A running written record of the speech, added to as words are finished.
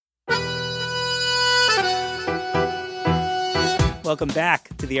Welcome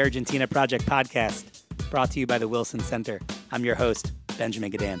back to the Argentina Project podcast, brought to you by the Wilson Center. I'm your host,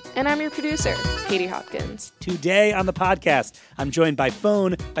 Benjamin Gedan. And I'm your producer, Katie Hopkins. Today on the podcast, I'm joined by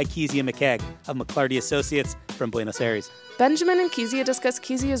phone by Kezia McKeague of McLarty Associates from Buenos Aires. Benjamin and Kezia discuss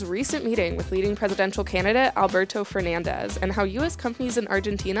Kezia's recent meeting with leading presidential candidate Alberto Fernández and how U.S. companies in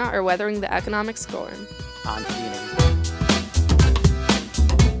Argentina are weathering the economic storm. On to the interview.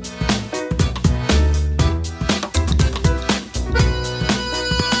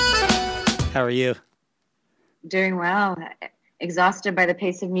 How are you? Doing well. Exhausted by the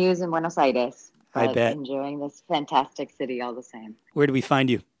pace of news in Buenos Aires. I bet. Enjoying this fantastic city all the same. Where do we find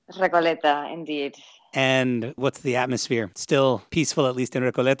you? Recoleta, indeed. And what's the atmosphere? Still peaceful, at least in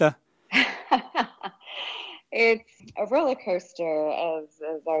Recoleta? It's a roller coaster, as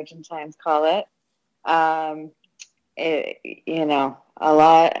Argentines call it. A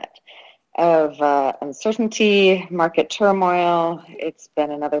lot of uncertainty, market turmoil. It's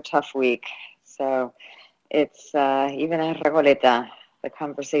been another tough week. So it's even in Recoleta, the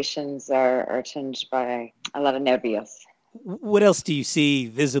conversations are tinged by a lot of nervios. What else do you see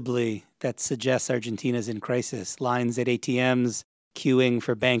visibly that suggests Argentina's in crisis? Lines at ATMs, queuing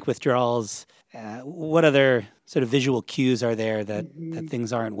for bank withdrawals. What other sort of visual cues are there that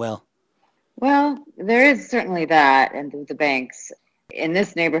things aren't well? Well, there is certainly that, and the banks. In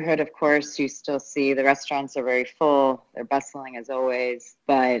this neighborhood, of course, you still see the restaurants are very full. They're bustling as always.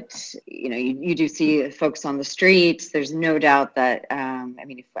 But, you do see folks on the streets. There's no doubt that,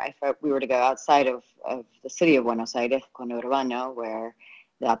 if we were to go outside of the city of Buenos Aires, Conurbano, where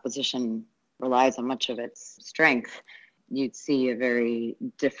the opposition relies on much of its strength, you'd see a very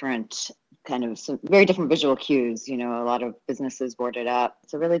different very different visual cues. A lot of businesses boarded up.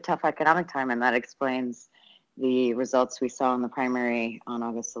 It's a really tough economic time, and that explains the results we saw in the primary on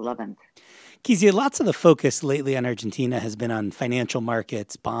August 11th. Kezia, lots of the focus lately on Argentina has been on financial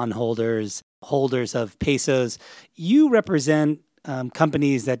markets, bondholders, holders of pesos. You represent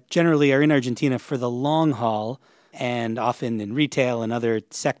companies that generally are in Argentina for the long haul and often in retail and other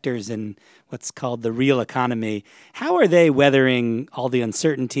sectors in what's called the real economy. How are they weathering all the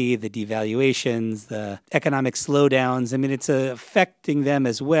uncertainty, the devaluations, the economic slowdowns? I mean, it's affecting them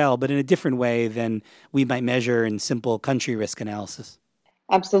as well, but in a different way than we might measure in simple country risk analysis.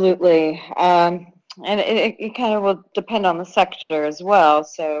 Absolutely. And it kind of will depend on the sector as well.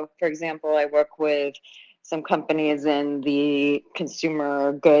 So, for example, I work with some companies in the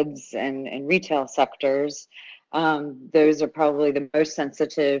consumer goods and retail sectors. Those are probably the most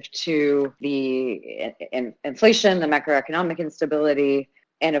sensitive to the inflation, the macroeconomic instability,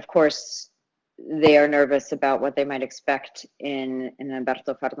 and of course, they are nervous about what they might expect in an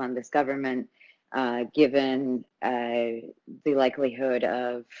Alberto Fernández government, given the likelihood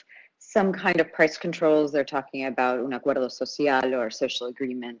of some kind of price controls. They're talking about un acuerdo social, or social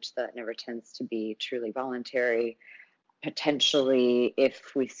agreement that never tends to be truly voluntary. Potentially,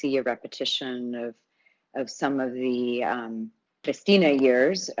 if we see a repetition of some of the Cristina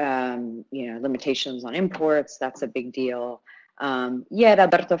years, limitations on imports, that's a big deal. Yet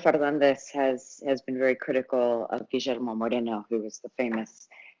Alberto Fernández has been very critical of Guillermo Moreno, who was the famous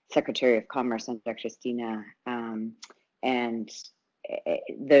Secretary of Commerce under Cristina. I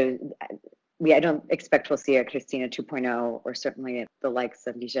don't expect we'll see a Cristina 2.0, or certainly the likes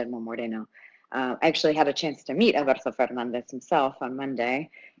of Guillermo Moreno. I actually had a chance to meet Alberto Fernández himself on Monday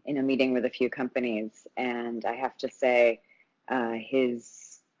in a meeting with a few companies, and I have to say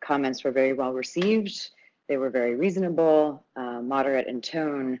his comments were very well received. They were very reasonable, moderate in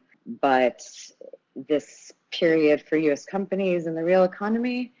tone, but this period for U.S. companies in the real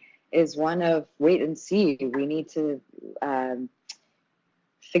economy is one of wait and see. We need to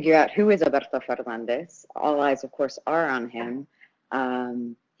figure out who is Alberto Fernández. All eyes, of course, are on him.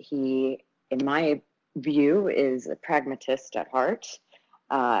 He, in my view, is a pragmatist at heart.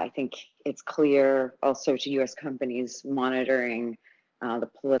 I think it's clear also to U.S. companies monitoring the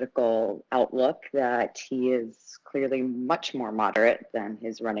political outlook that he is clearly much more moderate than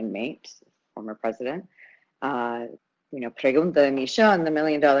his running mate, former president. Pregunta de millón, the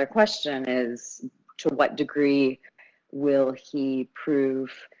million-dollar question is, to what degree will he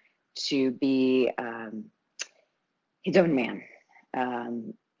prove to be his own man?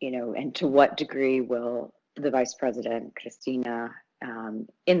 And to what degree will the vice president, Cristina,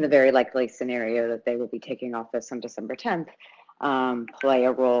 in the very likely scenario that they will be taking office on December 10th, play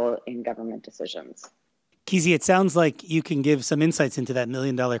a role in government decisions? Kezia, it sounds like you can give some insights into that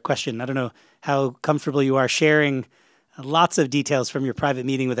million-dollar question. I don't know how comfortable you are sharing lots of details from your private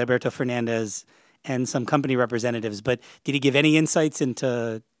meeting with Alberto Fernández and some company representatives, but did he give any insights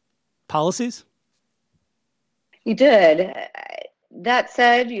into policies? He did. That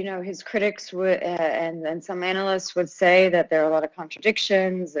said, his critics would, and some analysts would say that there are a lot of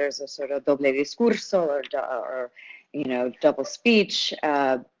contradictions. There's a sort of doble discurso or double speech.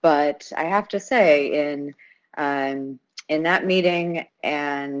 But I have to say, in that meeting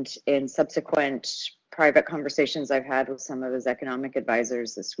and in subsequent private conversations I've had with some of his economic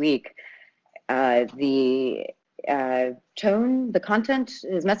advisors this week, the tone, the content,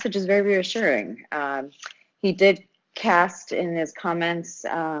 his message is very reassuring. He did cast in his comments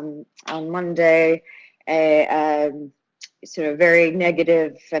on Monday a sort of very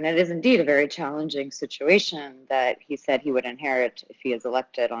negative, and it is indeed a very challenging situation that he said he would inherit if he is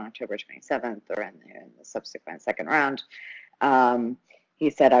elected on October 27th or in the subsequent second round. He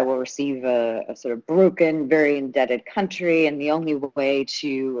said, I will receive a sort of broken, very indebted country, and the only way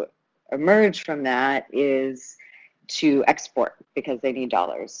to emerge from that is to export because they need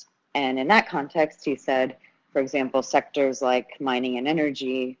dollars. And in that context, he said, for example, sectors like mining and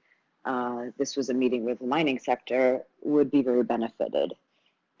energy, this was a meeting with the mining sector, would be very benefited.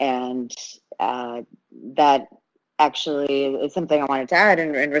 And that actually is something I wanted to add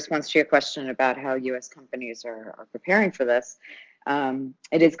in response to your question about how U.S. companies are preparing for this.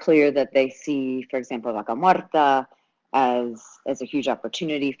 It is clear that they see, for example, Vaca Muerta as a huge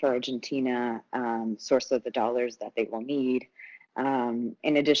opportunity for Argentina, source of the dollars that they will need. In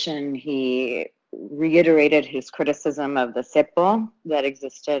addition, he reiterated his criticism of the cepo that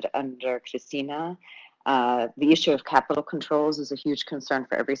existed under Cristina. The issue of capital controls is a huge concern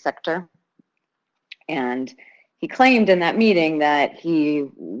for every sector. And he claimed in that meeting that he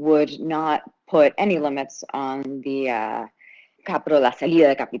would not put any limits on the la salida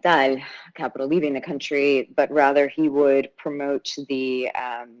de capital, capital leaving the country, but rather he would promote the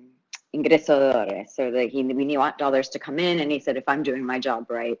ingreso de dólares, so that we want dollars to come in, and he said, if I'm doing my job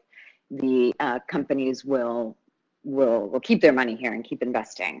right, the companies will keep their money here and keep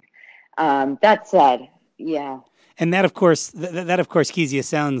investing. That said, yeah. And that, of course, Kezia,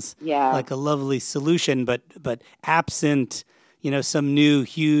 sounds like a lovely solution, but absent, some new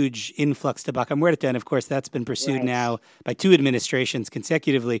huge influx to Vaca Muerta, and of course that's been pursued now by two administrations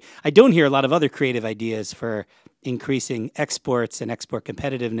consecutively. I don't hear a lot of other creative ideas for increasing exports and export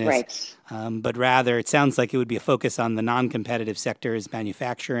competitiveness, but rather it sounds like it would be a focus on the non-competitive sectors,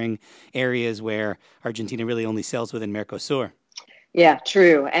 manufacturing areas where Argentina really only sells within Mercosur. Yeah,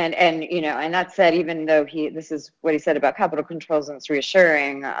 true. And that said, even though this is what he said about capital controls, and it's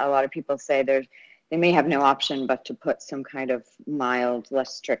reassuring, a lot of people say they may have no option but to put some kind of mild,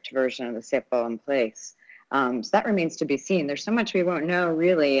 less strict version of the cepo in place. So that remains to be seen. There's so much we won't know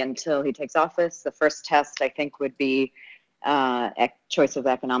really until he takes office. The first test, I think, would be a choice of the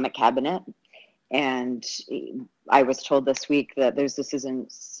economic cabinet. And I was told this week that those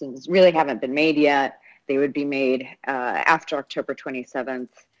decisions really haven't been made yet. They would be made after October 27th.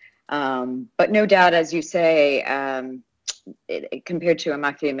 But no doubt, as you say, compared to a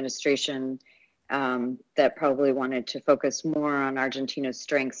Macri administration that probably wanted to focus more on Argentina's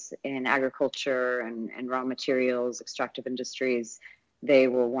strengths in agriculture and raw materials, extractive industries, they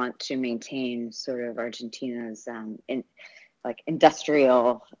will want to maintain sort of Argentina's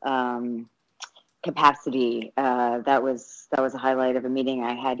industrial capacity. That was a highlight of a meeting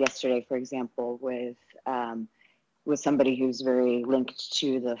I had yesterday, for example, with somebody who's very linked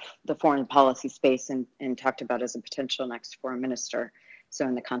to the foreign policy space and talked about as a potential next foreign minister. So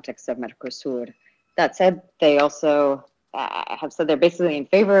in the context of Mercosur. That said, they also have said they're basically in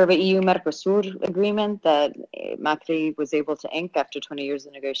favor of an EU-Mercosur agreement that Macri was able to ink after 20 years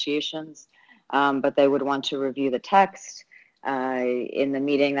of negotiations, but they would want to review the text. In the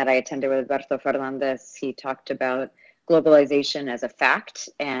meeting that I attended with Alberto Fernández, he talked about globalization as a fact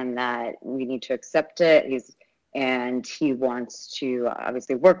and that we need to accept it. He wants to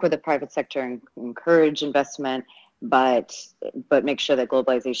obviously work with the private sector and encourage investment, but make sure that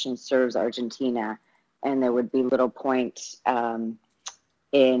globalization serves Argentina, and there would be little point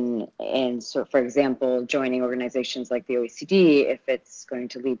so, for example, joining organizations like the OECD if it's going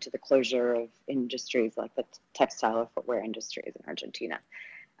to lead to the closure of industries like the textile or footwear industries in Argentina.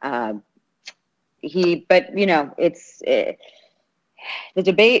 The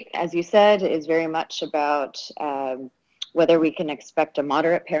debate, as you said, is very much about whether we can expect a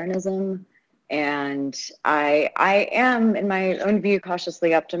moderate Peronism. And I am, in my own view,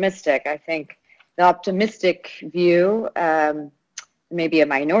 cautiously optimistic. I think the optimistic view may be a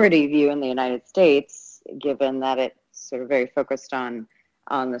minority view in the United States, given that it's sort of very focused on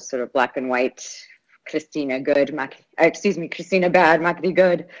the sort of black and white, Cristina bad, Macri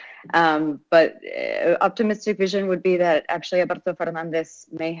good. But optimistic vision would be that actually Alberto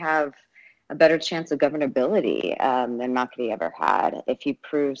Fernández may have a better chance of governability than McLarty ever had. If he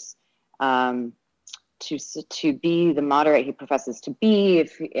proves to be the moderate he professes to be,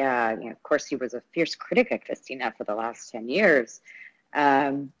 if of course he was a fierce critic of Cristina for the last 10 years,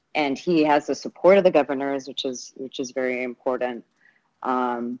 and he has the support of the governors, which is very important.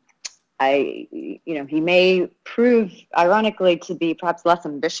 He may prove, ironically, to be perhaps less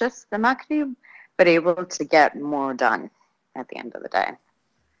ambitious than McLarty, but able to get more done at the end of the day.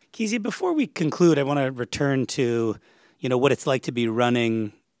 Kezia, before we conclude, I want to return to, what it's like to be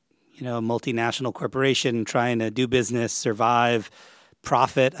running, a multinational corporation, trying to do business, survive,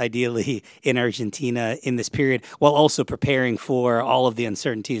 profit, ideally, in Argentina in this period, while also preparing for all of the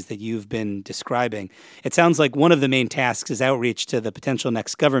uncertainties that you've been describing. It sounds like one of the main tasks is outreach to the potential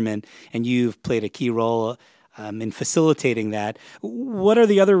next government, and you've played a key role in facilitating that. What are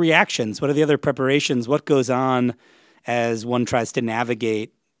the other reactions? What are the other preparations? What goes on as one tries to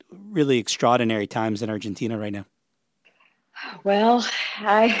navigate really extraordinary times in Argentina right now? Well,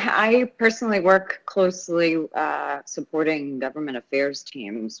 I personally work closely supporting government affairs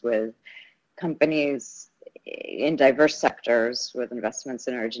teams with companies in diverse sectors with investments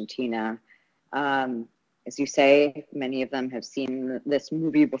in Argentina. As you say, many of them have seen this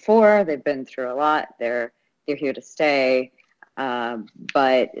movie before. They've been through a lot. They're here to stay.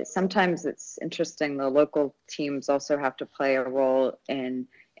 But sometimes it's interesting. The local teams also have to play a role in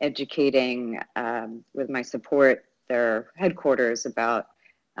educating, with my support, their headquarters about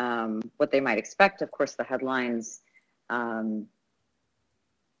what they might expect. Of course, the headlines,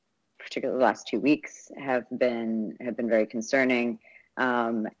 particularly the last 2 weeks, have been very concerning,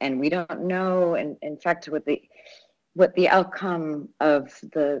 and we don't know. In fact, what the outcome of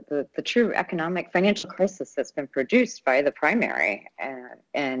the true economic financial crisis that's been produced by the primary,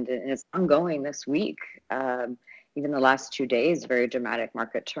 and it's ongoing this week. Even the last 2 days, very dramatic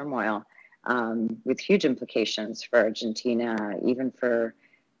market turmoil. With huge implications for Argentina, even for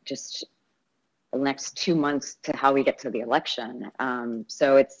just the next 2 months to how we get to the election.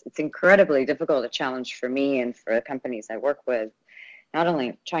 So it's incredibly difficult, a challenge for me and for the companies I work with, not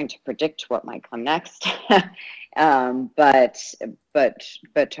only trying to predict what might come next, but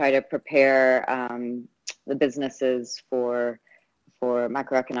try to prepare the businesses for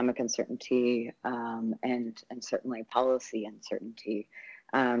macroeconomic uncertainty and certainly policy uncertainty.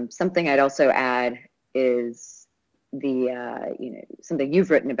 Something I'd also add is something you've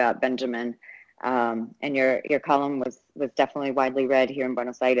written about, Benjamin, and your column was definitely widely read here in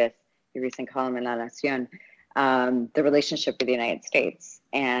Buenos Aires, your recent column in La Nación, the relationship with the United States.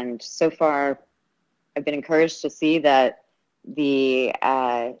 And so far, I've been encouraged to see that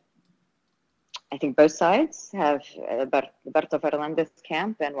I think both sides have, Alberto Fernández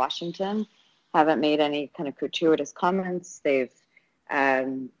camp and Washington, haven't made any kind of gratuitous comments. They've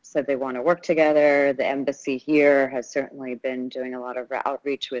said they want to work together. The embassy here has certainly been doing a lot of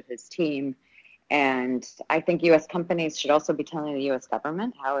outreach with his team. And I think U.S. companies should also be telling the U.S.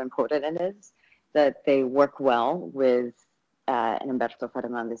 government how important it is that they work well with an Alberto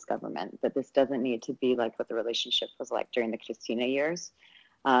Fernández government, that this doesn't need to be like what the relationship was like during the Cristina years.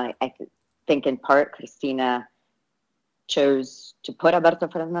 I think in part Cristina chose to put Alberto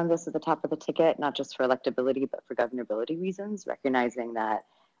Fernández at the top of the ticket, not just for electability, but for governability reasons, recognizing that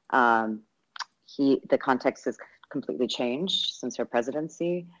the context has completely changed since her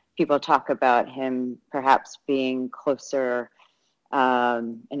presidency. People talk about him perhaps being closer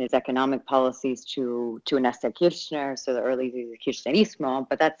in his economic policies to Néstor Kirchner, so the early days of Kirchnerismo.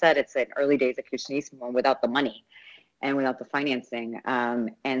 But that said, it's an early days of Kirchnerismo without the money and without the financing.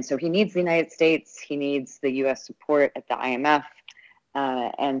 And so he needs the United States, he needs the U.S. support at the IMF.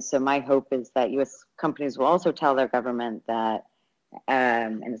 And so my hope is that U.S. companies will also tell their government that,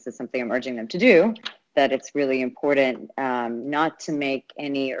 and this is something I'm urging them to do, that it's really important not to make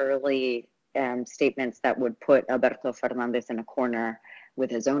any early statements that would put Alberto Fernández in a corner with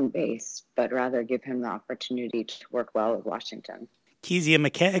his own base, but rather give him the opportunity to work well with Washington. Kezia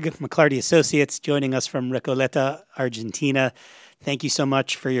McKeague, McLarty Associates, joining us from Recoleta, Argentina. Thank you so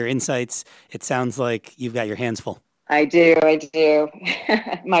much for your insights. It sounds like you've got your hands full. I do.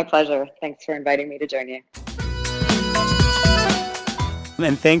 My pleasure. Thanks for inviting me to join you.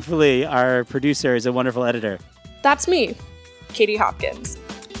 And thankfully, our producer is a wonderful editor. That's me, Katie Hopkins.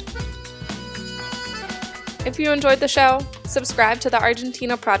 If you enjoyed the show, subscribe to the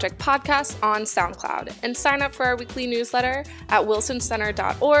Argentina Project podcast on SoundCloud and sign up for our weekly newsletter at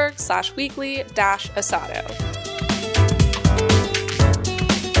wilsoncenter.org/weekly-asado.